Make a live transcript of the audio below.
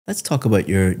Let's talk about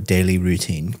your daily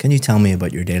routine. Can you tell me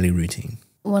about your daily routine?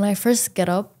 When I first get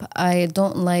up, I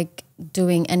don't like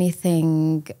doing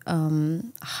anything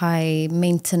high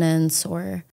maintenance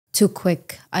or too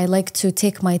quick. I like to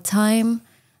take my time.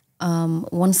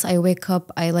 Once I wake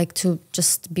up, I like to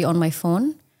just be on my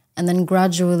phone and then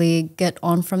gradually get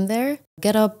on from there.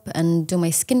 Get up and do my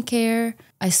skincare.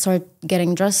 I start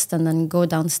getting dressed and then go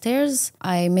downstairs.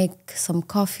 I make some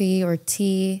coffee or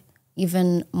tea,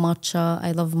 even matcha.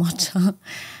 I love matcha.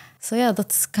 So yeah,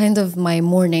 that's kind of my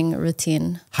morning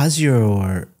routine. Has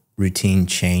your routine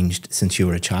changed since you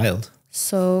were a child?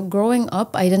 So growing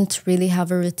up, I didn't really have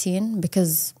a routine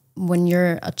because when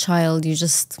you're a child, you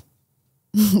just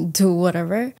do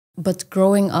whatever. But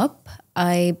growing up,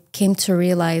 I came to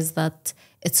realize that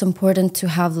it's important to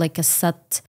have like a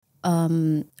set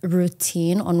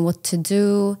routine on what to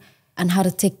do and how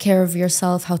to take care of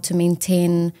yourself, how to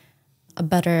maintain a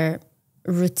better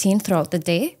routine throughout the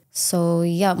day. So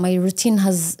yeah, my routine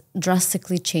has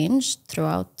drastically changed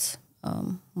throughout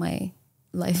my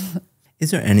life.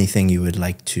 Is there anything you would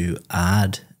like to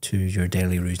add to your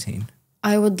daily routine?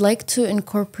 I would like to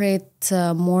incorporate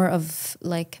more of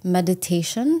like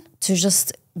meditation to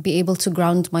just be able to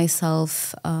ground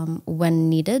myself when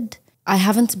needed. I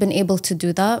haven't been able to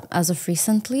do that as of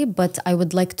recently, but I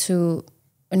would like to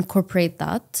incorporate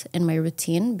that in my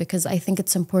routine because I think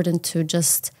it's important to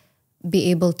just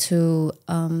be able to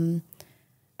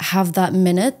have that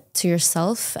minute to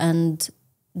yourself and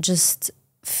just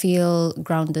feel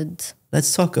grounded.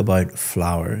 Let's talk about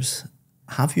flowers.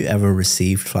 Have you ever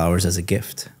received flowers as a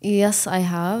gift? Yes, I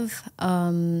have.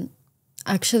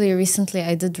 Actually, recently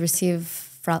I did receive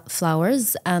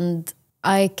flowers and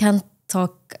I can't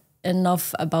talk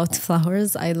enough about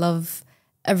flowers. I love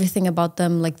everything about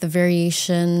them, like the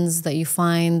variations that you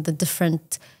find, the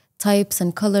different types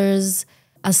and colors,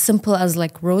 as simple as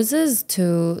like roses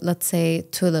to, let's say,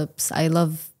 tulips. I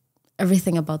love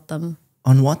everything about them.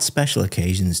 On what special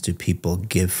occasions do people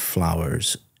give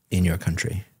flowers in your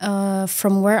country?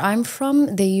 From where I'm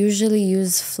from, they usually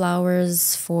use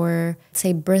flowers for,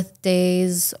 say,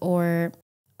 birthdays or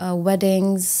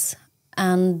weddings.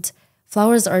 And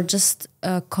flowers are just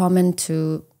common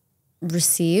to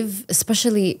receive,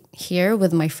 especially here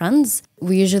with my friends.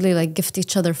 We usually like gift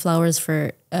each other flowers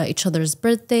for each other's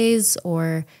birthdays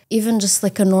or even just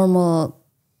like a normal,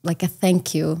 like a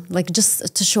thank you, like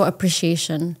just to show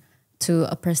appreciation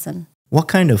to a person. What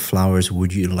kind of flowers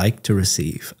would you like to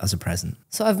receive as a present?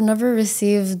 So I've never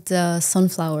received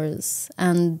sunflowers.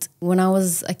 And when I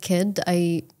was a kid,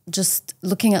 I just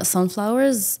looking at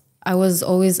sunflowers, I was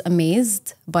always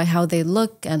amazed by how they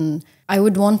look. And I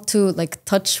would want to like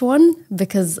touch one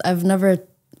because I've never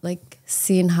like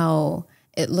seen how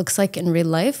it looks like in real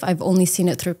life. I've only seen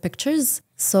it through pictures.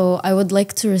 So I would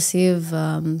like to receive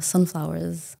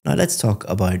sunflowers. Now let's talk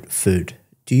about food.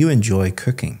 Do you enjoy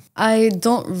cooking? I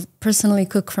don't personally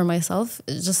cook for myself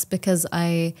just because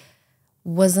I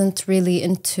wasn't really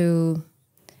into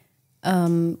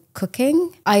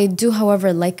cooking. I do,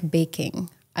 however, like baking.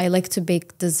 I like to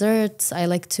bake desserts. I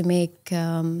like to make,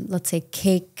 let's say,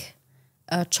 cake,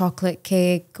 chocolate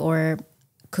cake or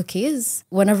cookies.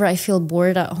 Whenever I feel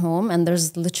bored at home and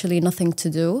there's literally nothing to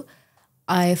do,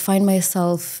 I find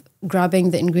myself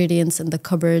grabbing the ingredients in the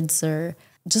cupboards or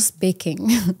just baking.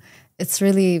 It's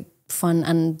really fun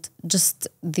and just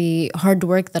the hard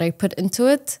work that I put into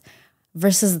it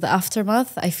versus the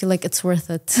aftermath, I feel like it's worth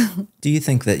it. Do you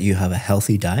think that you have a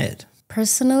healthy diet?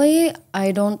 Personally,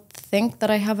 I don't think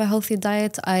that I have a healthy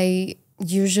diet. I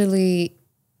usually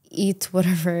eat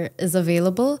whatever is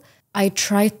available. I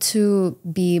try to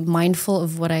be mindful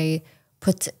of what I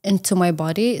put into my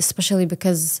body, especially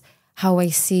because how I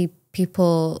see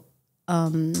people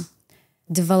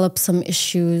develop some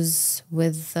issues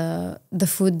with the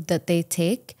food that they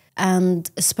take. And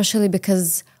especially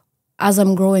because as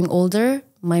I'm growing older,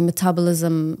 my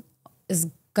metabolism is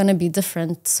going to be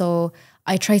different. So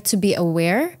I try to be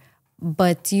aware,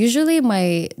 but usually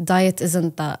my diet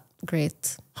isn't that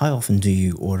great. How often do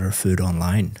you order food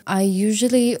online? I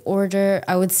usually order,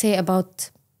 I would say about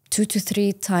 2 to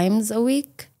 3 times a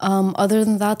week. Other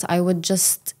than that, I would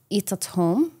just eat at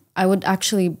home. I would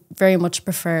actually very much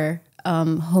prefer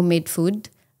homemade food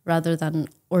rather than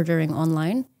ordering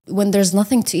online. When there's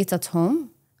nothing to eat at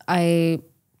home, I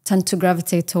tend to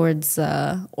gravitate towards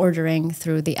ordering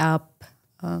through the app,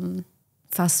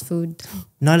 fast food.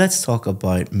 Now let's talk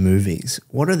about movies.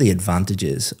 What are the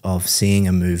advantages of seeing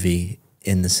a movie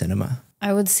in the cinema?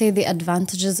 I would say the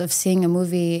advantages of seeing a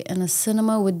movie in a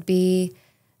cinema would be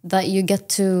that you get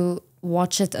to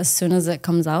watch it as soon as it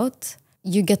comes out.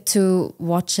 You get to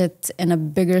watch it in a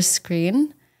bigger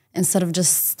screen. instead of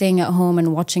just staying at home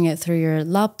and watching it through your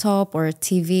laptop or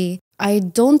TV. I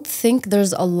don't think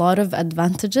there's a lot of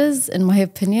advantages, in my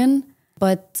opinion,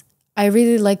 but I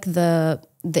really like the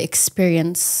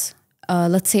experience.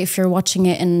 Let's say if you're watching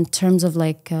it in terms of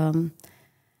like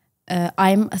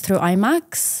I'm through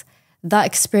IMAX, that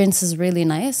experience is really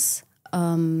nice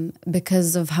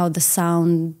because of how the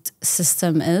sound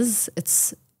system is.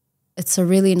 It's a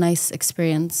really nice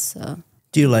experience.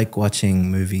 Do you like watching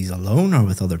movies alone or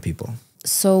with other people?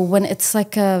 So when it's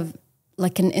like an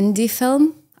indie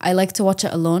film, I like to watch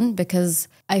it alone because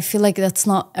I feel like that's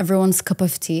not everyone's cup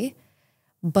of tea.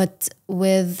 But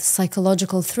with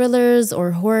psychological thrillers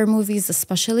or horror movies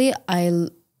especially, I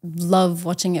love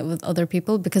watching it with other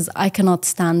people because I cannot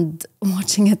stand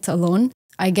watching it alone.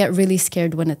 I get really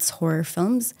scared when it's horror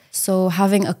films. So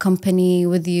having a company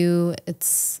with you,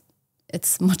 it's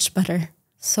much better.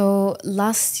 So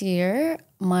last year,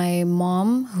 my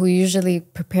mom, who usually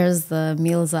prepares the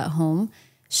meals at home,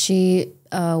 she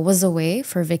was away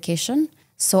for vacation.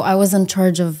 So I was in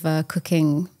charge of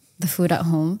cooking the food at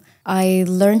home. I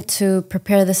learned to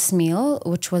prepare this meal,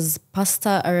 which was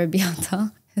pasta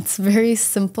arrabbiata. It's very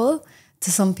simple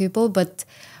to some people, but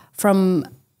from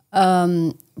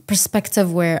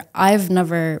perspective where I've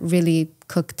never really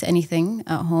cooked anything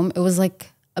at home, it was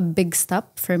like a big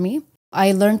step for me.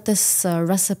 I learned this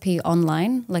recipe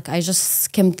online. Like I just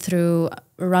skimmed through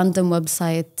a random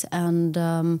website and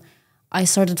I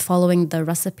started following the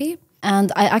recipe.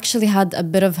 And I actually had a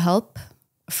bit of help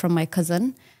from my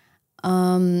cousin.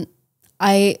 The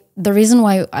reason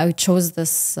why I chose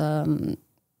this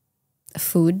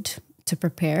food to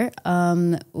prepare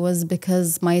was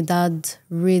because my dad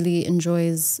really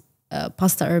enjoys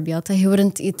pasta arrabbiata. He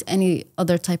wouldn't eat any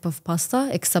other type of pasta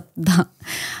except that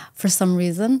for some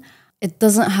reason. It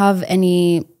doesn't have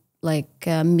any like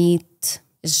meat.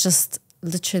 It's just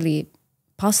literally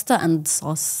pasta and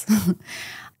sauce.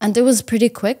 And it was pretty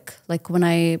quick. Like when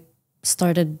I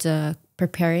started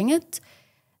preparing it,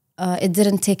 it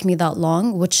didn't take me that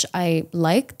long, which I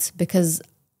liked because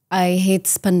I hate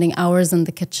spending hours in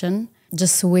the kitchen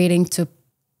just waiting to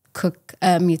cook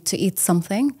to eat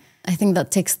something. I think that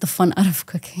takes the fun out of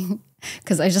cooking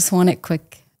because I just want it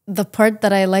quick. The part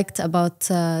that I liked about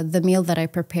the meal that I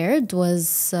prepared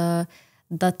was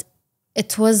that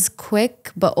it was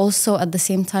quick, but also at the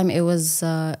same time it was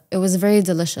very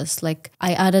delicious. Like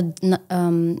I added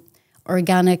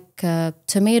organic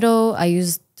tomato. I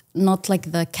used not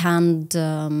like the canned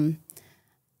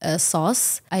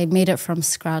sauce. I made it from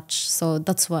scratch, so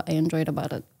that's what I enjoyed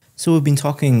about it. So we've been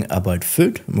talking about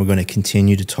food, and we're going to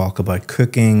continue to talk about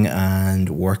cooking and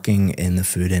working in the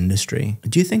food industry.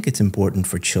 Do you think it's important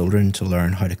for children to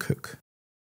learn how to cook?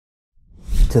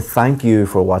 To thank you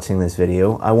for watching this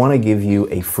video, I want to give you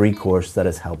a free course that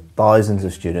has helped thousands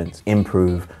of students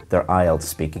improve their IELTS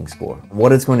speaking score.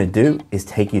 What it's going to do is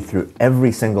take you through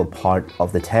every single part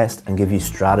of the test and give you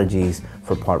strategies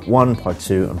for part 1, part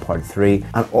 2 and part 3,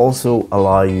 and also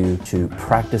allow you to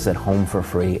practice at home for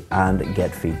free and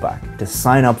get feedback. To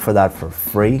sign up for that for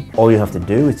free, all you have to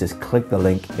do is just click the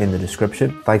link in the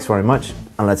description. Thanks very much,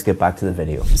 and let's get back to the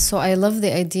video. So I love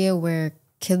the idea where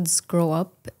kids grow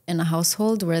up in a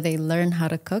household where they learn how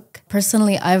to cook.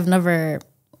 Personally, I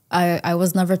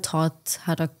was never taught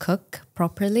how to cook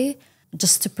properly.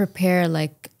 Just to prepare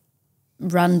like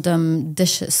random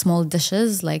dishes, small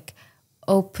dishes, like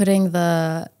putting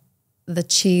the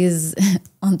cheese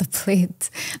on the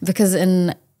plate. Because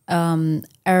in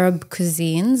Arab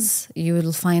cuisines, you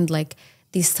will find like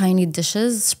these tiny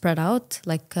dishes spread out,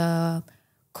 like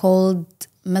called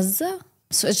mezza.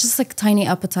 So it's just like tiny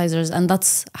appetizers, and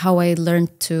that's how I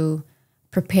learned to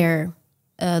prepare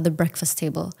the breakfast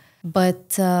table.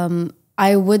 But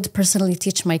I would personally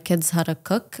teach my kids how to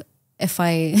cook if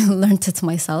I learned it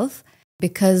myself,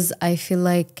 because I feel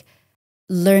like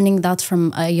learning that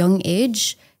from a young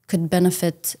age could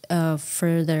benefit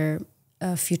for their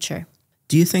future.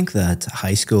 Do you think that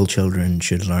high school children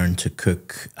should learn to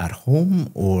cook at home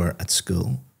or at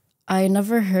school? I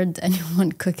never heard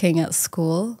anyone cooking at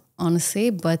school, honestly,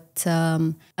 but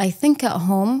I think at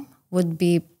home would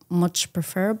be much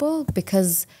preferable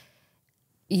because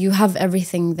you have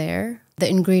everything there. The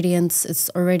ingredients, it's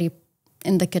already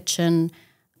in the kitchen.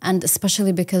 And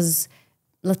especially because,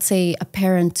 let's say, a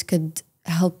parent could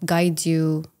help guide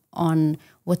you on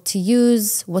what to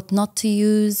use, what not to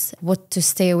use, what to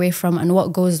stay away from, and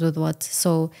what goes with what.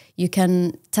 So you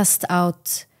can test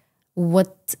out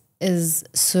what is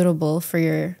suitable for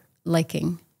your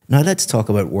liking. Now let's talk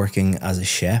about working as a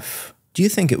chef. Do you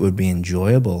think it would be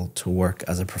enjoyable to work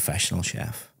as a professional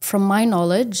chef? From my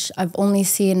knowledge, I've only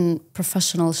seen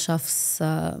professional chefs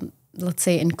let's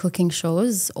say in cooking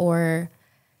shows or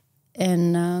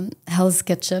in Hell's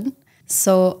Kitchen.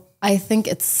 So I think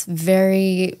it's a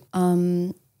very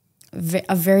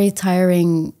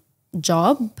tiring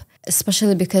job,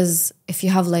 especially because if you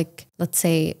have like, let's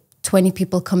say 20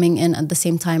 people coming in at the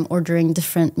same time ordering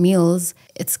different meals,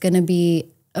 it's going to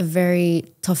be a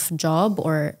very tough job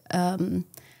or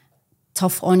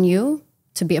tough on you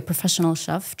to be a professional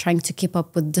chef, trying to keep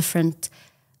up with different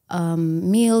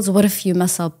meals. What if you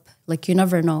mess up? Like, you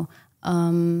never know.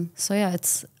 So yeah,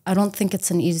 I don't think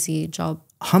it's an easy job.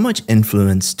 How much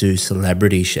influence do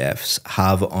celebrity chefs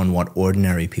have on what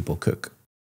ordinary people cook?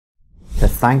 To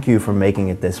thank you for making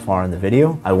it this far in the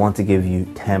video, I want to give you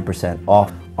 10%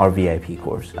 off our VIP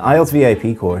course. The IELTS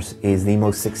VIP course is the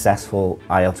most successful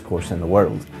IELTS course in the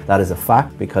world. That is a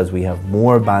fact because we have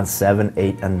more Band 7,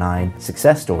 8 and 9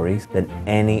 success stories than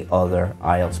any other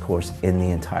IELTS course in the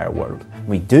entire world.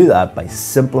 We do that by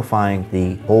simplifying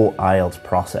the whole IELTS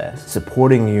process,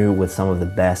 supporting you with some of the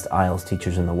best IELTS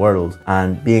teachers in the world,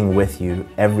 and being with you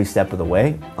every step of the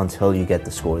way until you get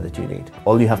the score that you need.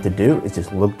 All you have to do is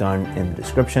just look down in the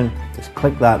description, just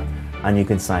click that, and you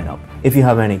can sign up. If you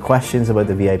have any questions about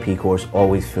the VIP course,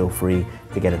 always feel free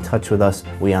to get in touch with us.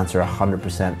 We answer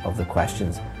 100% of the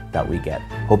questions that we get.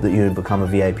 Hope that you become a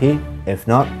VIP. If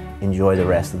not, enjoy the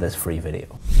rest of this free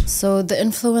video. So the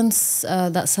influence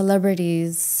that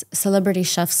celebrity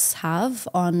chefs have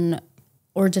on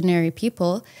ordinary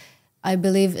people, I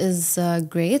believe is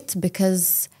great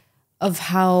because of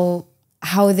how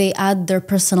they add their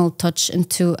personal touch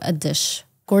into a dish.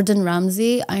 Gordon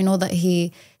Ramsay, I know that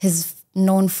he's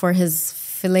known for his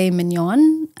filet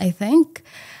mignon, I think.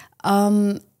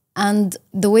 And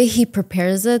the way he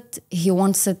prepares it, he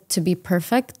wants it to be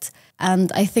perfect.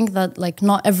 And I think that like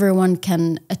not everyone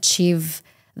can achieve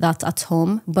that at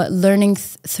home, but learning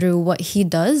through what he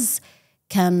does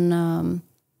can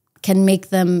make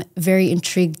them very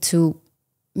intrigued to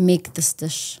make this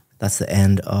dish. That's the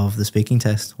end of the speaking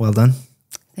test. Well done.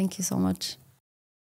 Thank you so much.